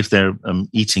 particularly if they're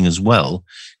eating as well,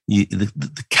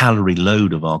 the calorie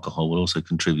load of alcohol will also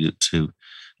contribute to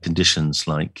conditions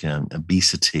like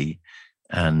obesity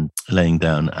and laying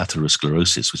down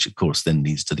atherosclerosis, which of course then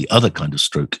leads to the other kind of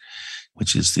stroke,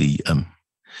 which is the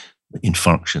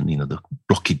infarction, the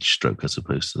blockage stroke as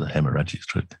opposed to the hemorrhagic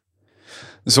stroke.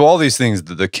 So all these things,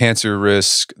 the cancer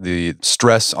risk, the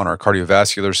stress on our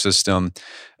cardiovascular system,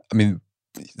 I mean,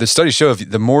 the studies show if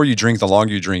the more you drink, the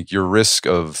longer you drink, your risk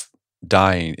of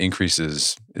dying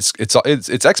increases. It's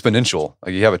exponential.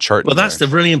 Like you have a chart. Well, that's the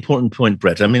really important point,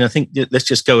 Brett. I mean, I think let's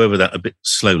just go over that a bit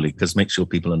slowly because make sure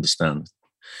people understand.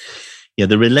 Yeah,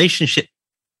 the relationship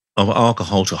of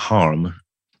alcohol to harm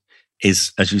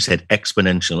is, as you said,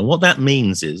 exponential. And what that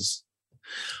means is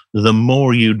the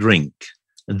more you drink,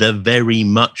 the very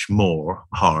much more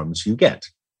harms you get.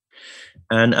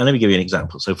 And let me give you an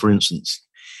example. So, for instance,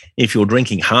 if you're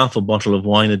drinking half a bottle of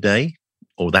wine a day,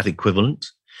 or that equivalent,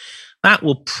 that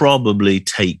will probably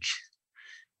take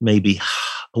maybe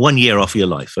 1 year off your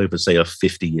life over, say, a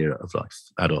 50-year of life,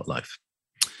 adult life.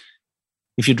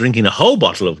 If you're drinking a whole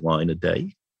bottle of wine a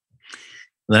day,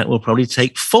 that will probably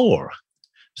take 4.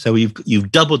 So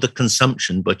you've doubled the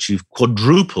consumption, but you've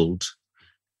quadrupled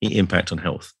the impact on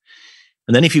health.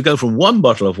 And then if you go from 1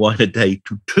 bottle of wine a day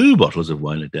to 2 bottles of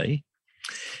wine a day,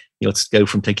 you'll go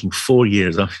from taking 4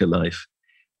 years off your life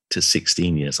to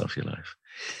 16 years off your life.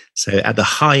 So at the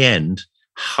high end,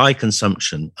 high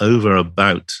consumption over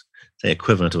about the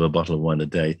equivalent of a bottle of wine a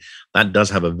day, that does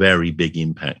have a very big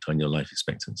impact on your life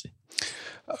expectancy.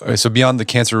 So beyond the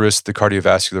cancer risk, the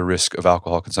cardiovascular risk of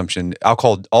alcohol consumption,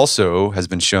 alcohol also has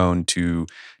been shown to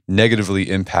negatively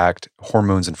impact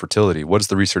hormones and fertility. What does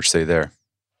the research say there?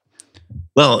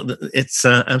 Well, it's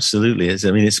absolutely.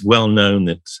 It's well known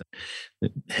that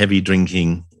heavy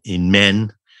drinking in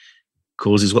men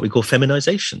causes what we call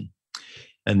feminization,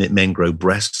 and that men grow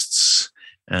breasts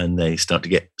and they start to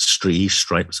get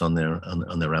stripes on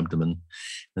their abdomen.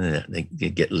 They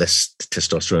get less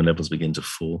testosterone levels begin to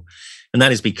fall, and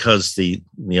that is because the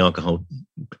alcohol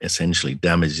essentially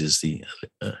damages the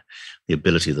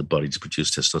ability of the body to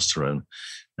produce testosterone,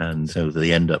 and so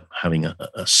they end up having a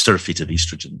surfeit of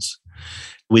estrogens.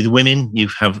 With women, you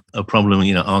have a problem.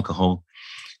 Alcohol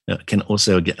can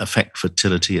also affect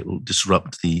fertility. It will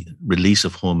disrupt the release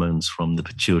of hormones from the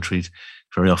pituitary.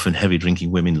 Very often, heavy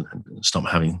drinking women stop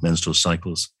having menstrual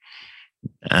cycles.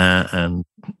 And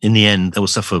in the end, they will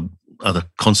suffer other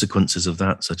consequences of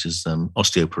that, such as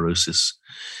osteoporosis,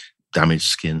 damaged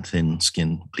skin, thin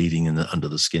skin, bleeding under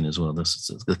the skin as well. This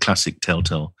is the classic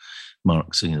telltale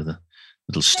marks, the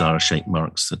little star-shaped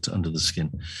marks that under the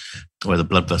skin, where the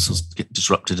blood vessels get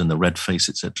disrupted and the red face,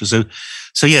 etc.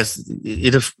 So yes,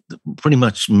 pretty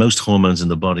much most hormones in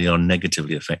the body are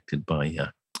negatively affected by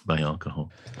alcohol.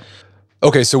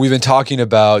 Okay, so we've been talking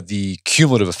about the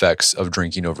cumulative effects of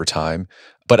drinking over time,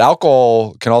 but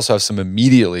alcohol can also have some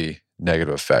immediately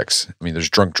negative effects. I mean, there's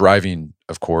drunk driving,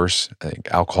 of course. I think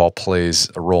alcohol plays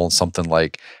a role in something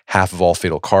like half of all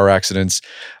fatal car accidents.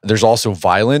 There's also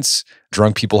violence.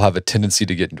 Drunk people have a tendency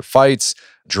to get into fights.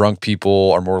 Drunk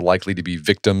people are more likely to be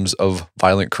victims of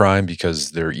violent crime because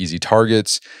they're easy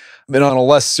targets. And on a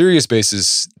less serious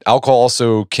basis, alcohol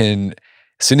also can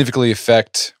significantly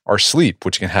affect our sleep,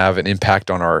 which can have an impact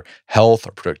on our health,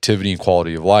 our productivity, and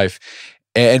quality of life.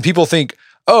 And people think,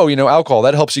 alcohol,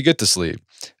 that helps you get to sleep.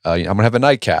 I'm going to have a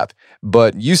nightcap.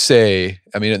 But you say,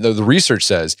 the research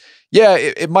says, yeah,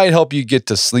 it might help you get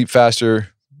to sleep faster,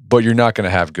 but you're not going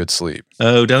to have good sleep.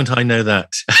 Oh, don't I know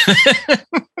that?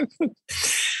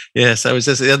 Yes, I was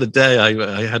just the other day,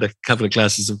 I had a couple of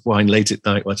glasses of wine late at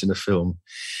night watching a film.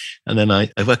 And then I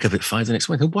woke up at 5 the next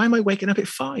morning. Why am I waking up at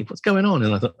 5? What's going on?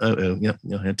 And I thought,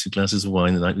 I had 2 glasses of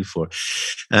wine the night before.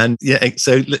 And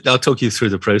so I'll talk you through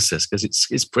the process because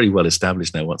it's pretty well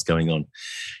established now what's going on.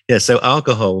 Yeah, so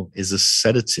alcohol is a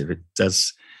sedative. It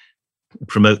does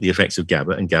promote the effects of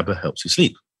GABA, and GABA helps you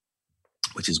sleep.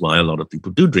 which is why a lot of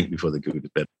people do drink before they go to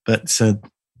bed. But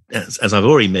as I've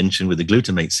already mentioned with the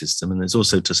glutamate system, and it's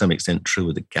also to some extent true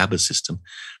with the GABA system,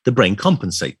 the brain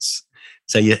compensates.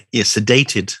 So you're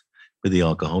sedated with the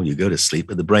alcohol, you go to sleep,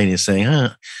 but the brain is saying,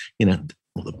 well,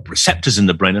 the receptors in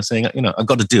the brain are saying, I've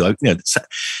got to do,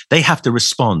 they have to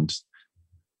respond.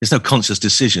 There's no conscious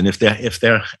decision. If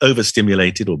they're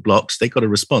overstimulated or blocked, they've got to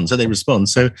respond. So they respond.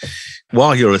 So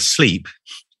while you're asleep,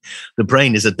 the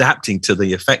brain is adapting to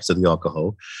the effects of the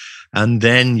alcohol. And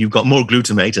then you've got more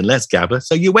glutamate and less GABA.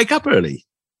 So you wake up early.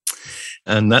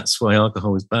 And that's why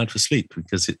alcohol is bad for sleep,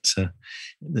 because it's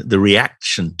the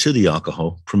reaction to the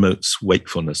alcohol promotes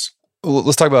wakefulness. Well,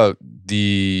 let's talk about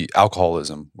the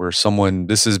alcoholism, where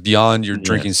this is beyond your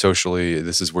drinking socially.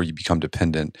 This is where you become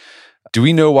dependent. Do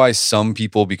we know why some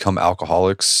people become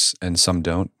alcoholics and some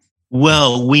don't?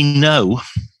 Well, we know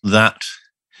that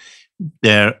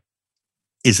there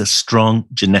is a strong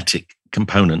genetic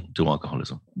component to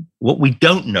alcoholism. What we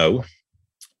don't know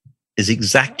is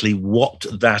exactly what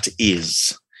that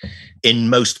is in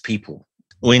most people.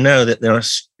 We know that there are,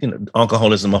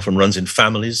 alcoholism often runs in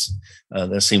families.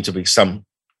 There seem to be some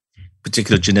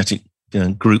particular genetic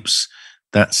groups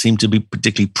that seem to be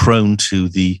particularly prone to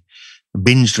the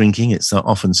binge drinking. It's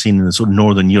often seen in the sort of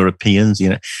Northern Europeans.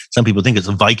 Some people think it's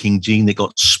a Viking gene that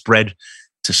got spread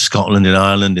to Scotland and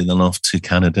Ireland and then off to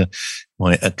Canada.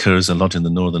 Why it occurs a lot in the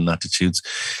northern latitudes.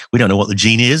 We don't know what the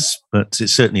gene is, but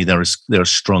certainly there are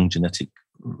strong genetic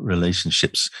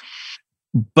relationships.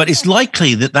 But it's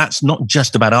likely that that's not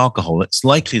just about alcohol. It's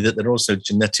likely that there are also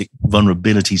genetic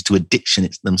vulnerabilities to addiction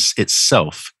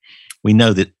itself. We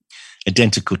know that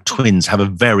identical twins have a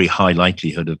very high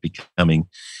likelihood of becoming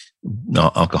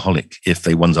alcoholic if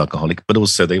one's alcoholic, but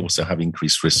also they also have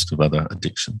increased risks of other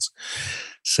addictions.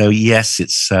 So yes,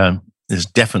 there's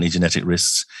definitely genetic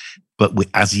risks, but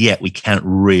as yet we can't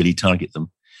really target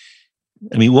them.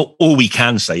 I mean, all we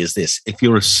can say is this: if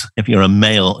you're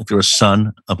a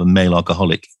son of a male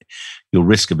alcoholic, your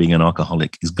risk of being an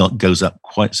alcoholic goes up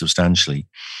quite substantially.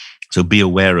 So be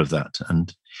aware of that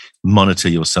and monitor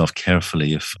yourself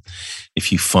carefully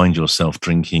if you find yourself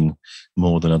drinking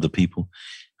more than other people.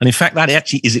 And in fact, that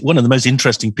actually is one of the most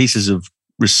interesting pieces of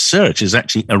research is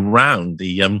actually around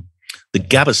the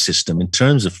GABA system in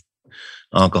terms of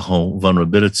alcohol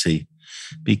vulnerability,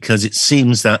 because it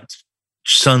seems that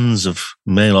sons of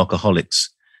male alcoholics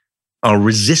are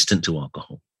resistant to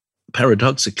alcohol.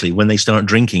 Paradoxically, when they start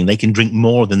drinking, they can drink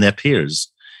more than their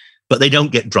peers, but they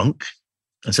don't get drunk.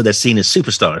 And so they're seen as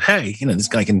superstars. Hey, this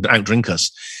guy can outdrink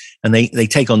us. And they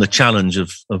take on the challenge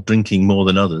of drinking more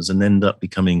than others and end up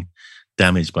becoming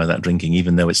damaged by that drinking,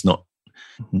 even though it's not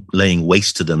laying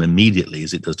waste to them immediately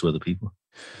as it does to other people.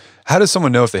 How does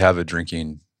someone know if they have a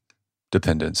drinking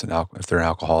dependence and if they're an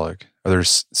alcoholic? Are there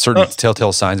certain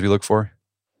telltale signs we look for?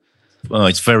 Well,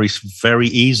 it's very, very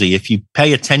easy. If you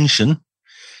pay attention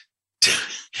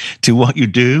to what you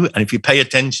do, and if you pay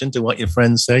attention to what your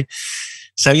friends say.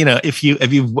 So, if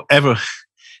you've ever,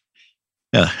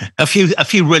 a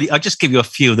few really, I'll just give you a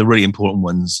few of the really important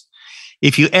ones.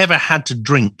 If you ever had to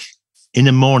drink in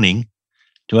the morning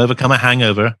to overcome a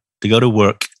hangover, to go to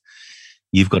work,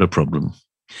 you've got a problem.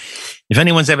 If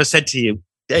anyone's ever said to you,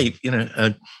 Dave,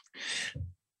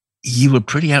 you were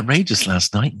pretty outrageous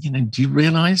last night. Do you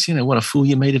realize, what a fool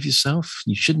you made of yourself?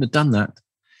 You shouldn't have done that.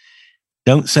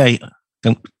 Don't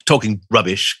talking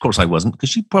rubbish. Of course I wasn't,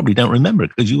 because you probably don't remember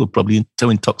it, because you were probably so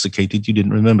intoxicated you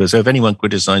didn't remember. So if anyone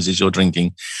criticizes your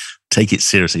drinking, take it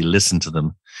seriously, listen to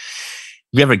them.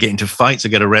 If you ever get into fights or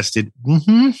get arrested,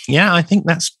 yeah, I think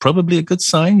that's probably a good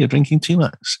sign you're drinking too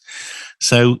much.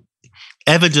 So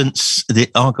evidence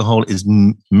that alcohol is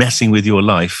messing with your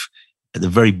life at the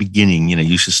very beginning,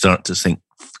 you should start to think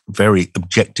very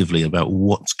objectively about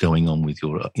what's going on with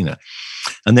your,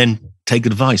 and then take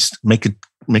advice, make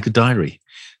a diary,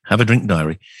 have a drink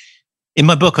diary. In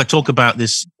my book, I talk about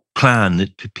this plan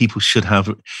that people should have.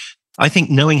 I think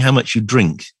knowing how much you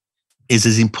drink is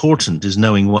as important as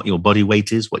knowing what your body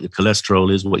weight is, what your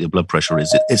cholesterol is, what your blood pressure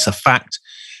is. It's a fact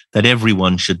that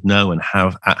everyone should know and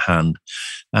have at hand.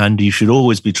 And you should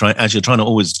always be trying, as you're trying to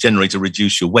always generate or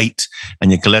reduce your weight and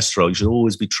your cholesterol, you should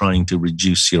always be trying to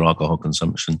reduce your alcohol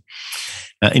consumption.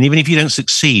 And even if you don't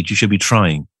succeed, you should be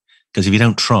trying, because if you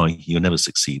don't try, you'll never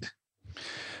succeed.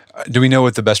 Do we know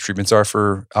what the best treatments are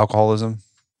for alcoholism?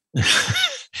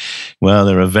 Well,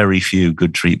 there are very few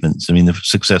good treatments. I mean, the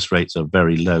success rates are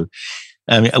very low.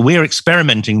 We're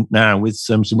experimenting now with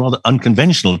some rather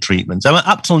unconventional treatments.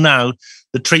 Up till now,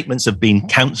 the treatments have been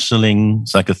counseling,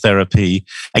 psychotherapy,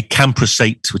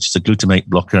 acamprosate, which is a glutamate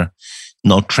blocker,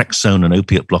 naltrexone, an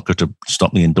opiate blocker to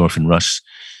stop the endorphin rush,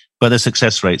 but the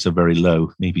success rates are very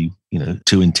low, maybe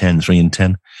 2 in 10, 3 in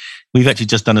 10. We've actually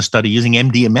just done a study using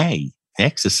MDMA,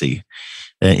 ecstasy,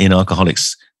 in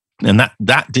alcoholics, and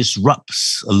that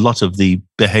disrupts a lot of the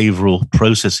behavioral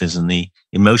processes and the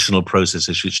emotional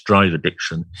processes which drive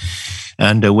addiction.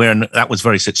 And where that was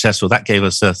very successful, that gave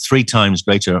us a 3 times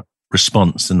greater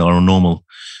response than our normal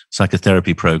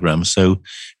psychotherapy program. So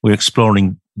we're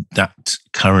exploring that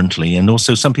currently. And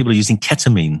also some people are using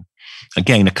ketamine.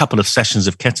 Again, a couple of sessions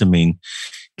of ketamine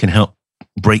can help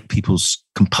break people's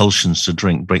compulsions to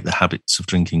drink, break the habits of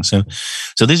drinking. So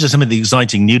these are some of the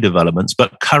exciting new developments,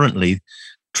 but currently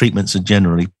treatments are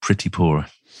generally pretty poor.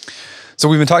 So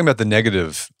we've been talking about the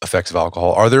negative effects of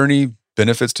alcohol. Are there any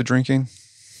benefits to drinking?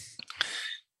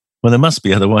 Well, there must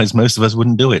be, otherwise most of us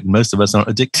wouldn't do it. And most of us aren't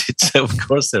addicted. So of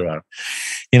course there are.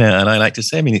 And I like to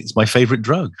say, it's my favorite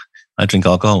drug. I drink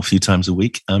alcohol a few times a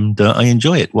week and I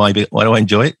enjoy it. Why do I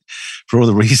enjoy it? For all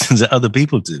the reasons that other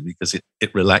people do, because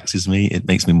it relaxes me. It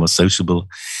makes me more sociable.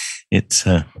 It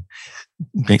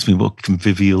makes me more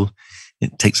convivial.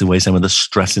 It takes away some of the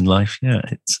stress in life. Yeah,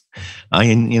 I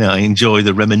enjoy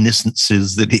the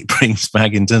reminiscences that it brings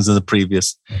back in terms of the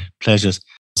previous pleasures.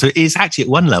 So it is actually at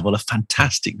one level a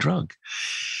fantastic drug.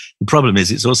 The problem is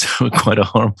it's also quite a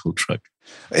harmful drug.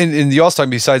 And you also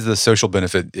talk, besides the social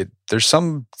benefit, there's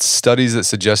some studies that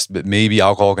suggest that maybe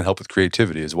alcohol can help with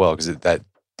creativity as well,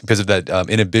 because of that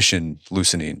inhibition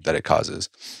loosening that it causes.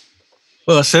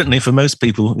 Well, certainly for most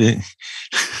people,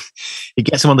 it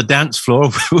gets them on the dance floor,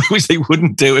 which they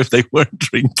wouldn't do if they weren't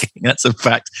drinking. That's a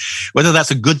fact. Whether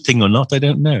that's a good thing or not, I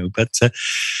don't know. But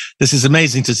this is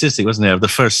amazing statistic, wasn't there? Of the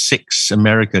first 6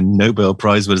 American Nobel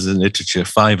Prize winners in literature,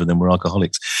 5 of them were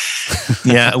alcoholics.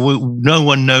 Yeah, no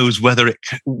one knows whether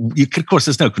of course,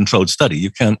 there's no controlled study.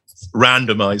 You can't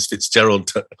randomize Fitzgerald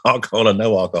to alcohol or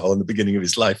no alcohol in the beginning of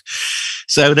his life.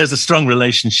 So there's a strong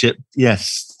relationship.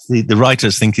 Yes, the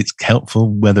writers think it's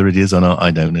helpful. Whether it is or not,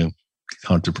 I don't know.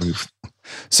 Hard to prove.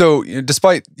 So,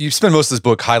 despite you spend most of this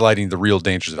book highlighting the real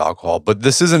dangers of alcohol, but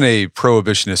this isn't a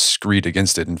prohibitionist screed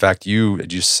against it. In fact, you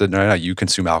said right now you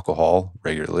consume alcohol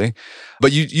regularly,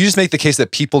 but you just make the case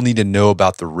that people need to know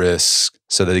about the risks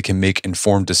so that they can make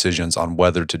informed decisions on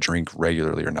whether to drink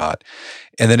regularly or not.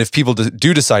 And then if people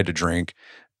do decide to drink,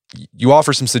 you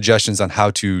offer some suggestions on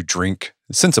how to drink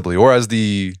sensibly, or as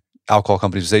the alcohol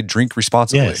companies say, drink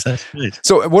responsibly. Yes, that's good.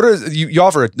 So what are you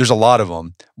offer? There's a lot of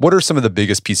them. What are some of the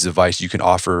biggest pieces of advice you can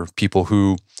offer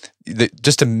people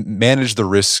just to manage the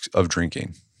risks of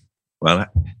drinking? Well,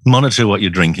 monitor what you're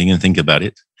drinking and think about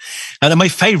it. And my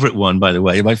favorite one, by the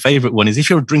way, is if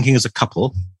you're drinking as a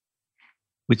couple,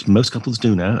 which most couples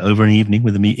do now, over an evening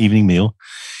with an evening meal,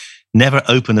 never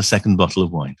open a second bottle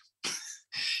of wine.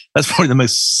 That's probably the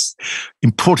most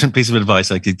important piece of advice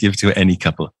I could give to any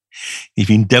couple. If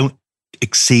you don't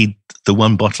exceed the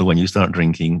 1 bottle when you start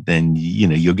drinking, then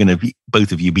you're going to be,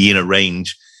 both of you, be in a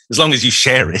range. As long as you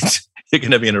share it, you're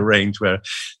going to be in a range where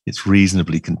it's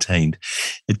reasonably contained.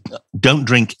 Don't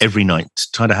drink every night.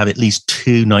 Try to have at least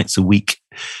 2 nights a week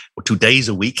or 2 days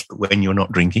a week when you're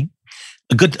not drinking.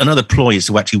 Another ploy is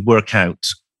to actually work out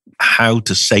how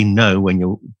to say no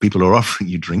when people are offering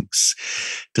you drinks,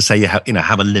 to say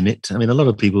have a limit. I mean, a lot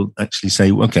of people actually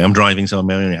say, okay, I'm driving, so I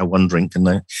may only have 1 drink, and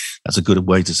that's a good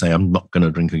way to say I'm not going to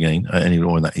drink again any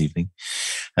more that evening.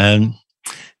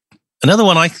 Another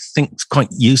one I think is quite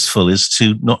useful is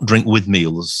to not drink with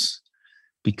meals,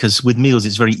 because with meals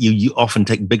it's you often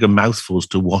take bigger mouthfuls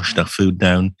to wash the food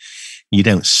down. You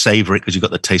don't savor it because you've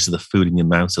got the taste of the food in your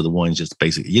mouth. So the wine's just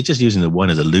you're just using the wine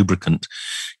as a lubricant.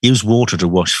 Use water to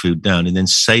wash food down and then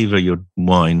savor your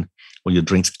wine or your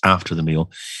drinks after the meal.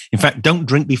 In fact, don't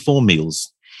drink before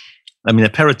meals. I mean,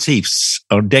 aperitifs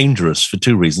are dangerous for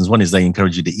 2 reasons. One is they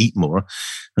encourage you to eat more.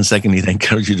 And secondly, they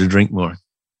encourage you to drink more.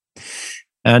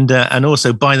 And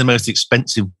also buy the most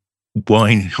expensive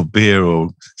wine or beer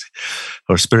or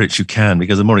spirits you can,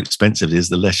 because the more expensive it is,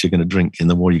 the less you're going to drink and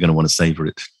the more you're going to want to savor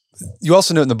it. You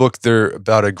also note in the book there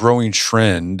about a growing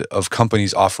trend of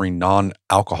companies offering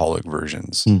non-alcoholic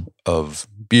versions of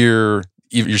beer.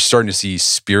 You're starting to see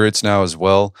spirits now as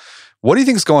well. What do you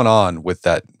think is going on with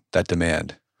that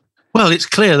demand? Well, it's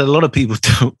clear that a lot of people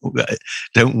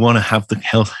don't want to have the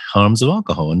health harms of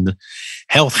alcohol, and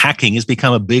health hacking has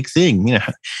become a big thing.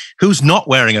 Who's not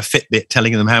wearing a Fitbit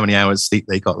telling them how many hours sleep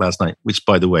they got last night? Which,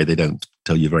 by the way, they don't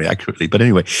tell you very accurately. But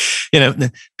anyway, there are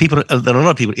a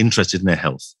lot of people interested in their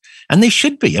health, and they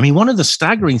should be. I mean, one of the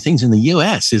staggering things in the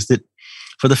US is that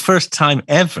for the first time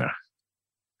ever,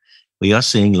 we are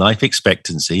seeing life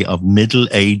expectancy of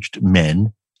middle-aged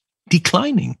men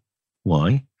declining.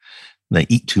 Why? They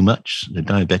eat too much, they're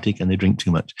diabetic, and they drink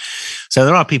too much. So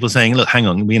there are people saying, look, hang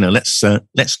on,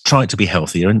 let's try to be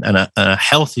healthier. And a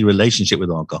healthy relationship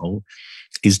with alcohol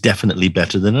is definitely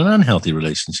better than an unhealthy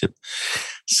relationship.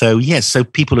 So yes, so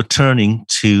people are turning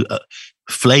to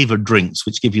flavored drinks,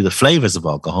 which give you the flavors of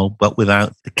alcohol, but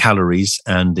without the calories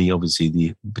and obviously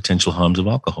the potential harms of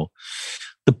alcohol.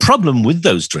 The problem with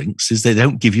those drinks is they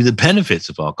don't give you the benefits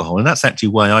of alcohol. And that's actually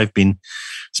why I've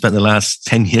spent the last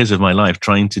 10 years of my life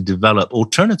trying to develop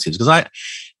alternatives, because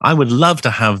I would love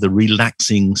to have the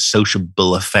relaxing,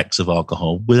 sociable effects of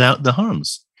alcohol without the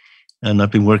harms. And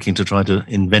I've been working to try to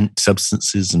invent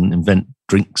substances and invent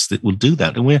drinks that will do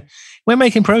that. And we're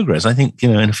making progress. I think,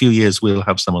 in a few years, we'll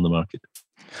have some on the market.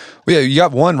 Well, yeah, you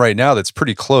got one right now that's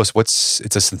pretty close.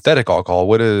 It's a synthetic alcohol.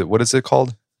 What is it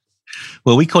called?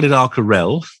 Well, we call it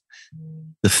Alcarel.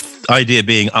 The idea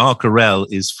being Alcarel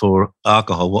is for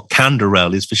alcohol, what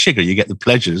Canderel is for sugar. You get the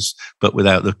pleasures, but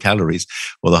without the calories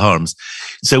or the harms.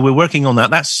 So we're working on that.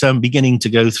 That's beginning to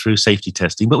go through safety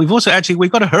testing. But we've got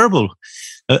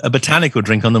a botanical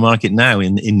drink on the market now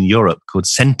in Europe called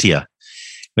Sentia,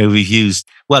 where we've used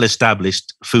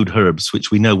well-established food herbs,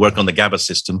 which we know work on the GABA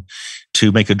system,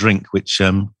 to make a drink which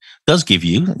does give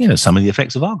you, some of the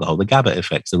effects of alcohol, the GABA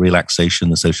effects, the relaxation,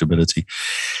 the sociability.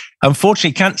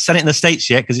 Unfortunately, can't sell it in the States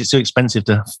yet because it's too expensive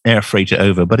to air freight it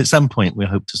over. But at some point, we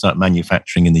hope to start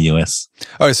manufacturing in the US.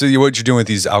 All right. So what you're doing with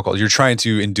these alcohols, you're trying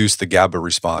to induce the GABA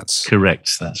response.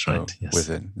 Correct. That's right. Yes. With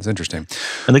it. It's interesting.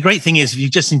 And the great thing is, if you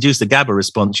just induce the GABA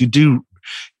response, you do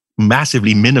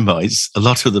massively minimize a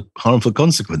lot of the harmful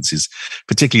consequences.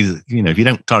 Particularly, if you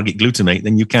don't target glutamate,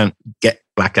 then you can't get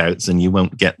blackouts and you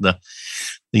won't get the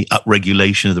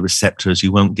upregulation of the receptors.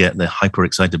 You won't get the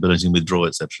hyperexcitability and withdrawal,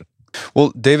 etc. Well,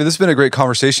 David, this has been a great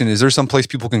conversation. Is there some place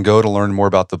people can go to learn more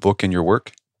about the book and your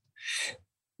work?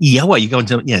 Yeah, well, you go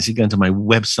into my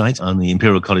website, on the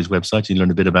Imperial College website. You learn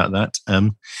a bit about that,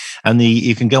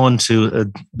 you can go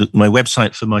onto my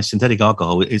website for my synthetic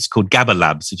alcohol. It's called GABA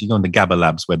Labs. If you go on the GABA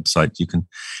Labs website, you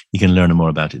can learn more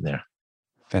about it there.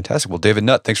 Fantastic. Well, David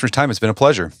Nutt, thanks for your time. It's been a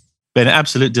pleasure. Been an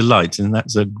absolute delight, and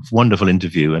that's a wonderful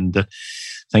interview. And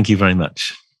thank you very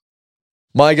much.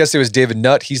 My guest today was David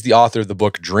Nutt. He's the author of the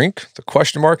book Drink, ?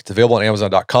 It's available on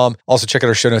Amazon.com. Also, check out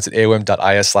our show notes at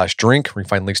aom.is/drink, where you can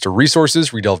find links to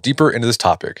resources where we delve deeper into this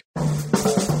topic.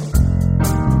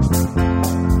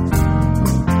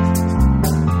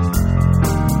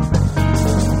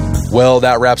 Well,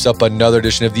 that wraps up another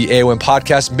edition of the AOM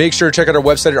podcast. Make sure to check out our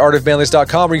website at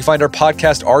artofmanliness.com, where you can find our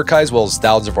podcast archives, as well as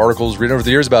thousands of articles written over the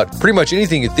years about pretty much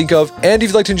anything you think of. And if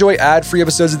you'd like to enjoy ad-free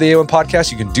episodes of the AOM podcast,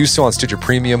 you can do so on Stitcher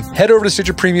Premium. Head over to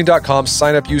stitcherpremium.com,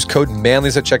 sign up, use code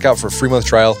manliness at checkout for a free month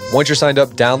trial. Once you're signed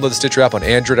up, download the Stitcher app on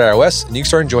Android or iOS, and you can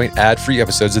start enjoying ad-free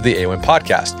episodes of the AOM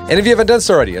podcast. And if you haven't done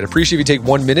so already, I'd appreciate if you take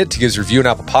 1 minute to give us a review on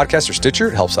Apple Podcasts or Stitcher.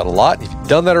 It helps out a lot. If you've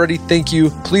done that already, thank you.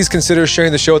 Please consider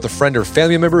sharing the show with a friend or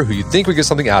family member who you think would get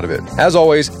something out of it. As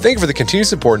always, thank you for the continued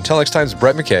support. Until next time, it's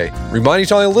Brett McKay. Remind you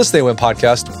to only listen to the AOM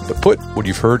podcast, but put what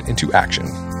you've heard into action.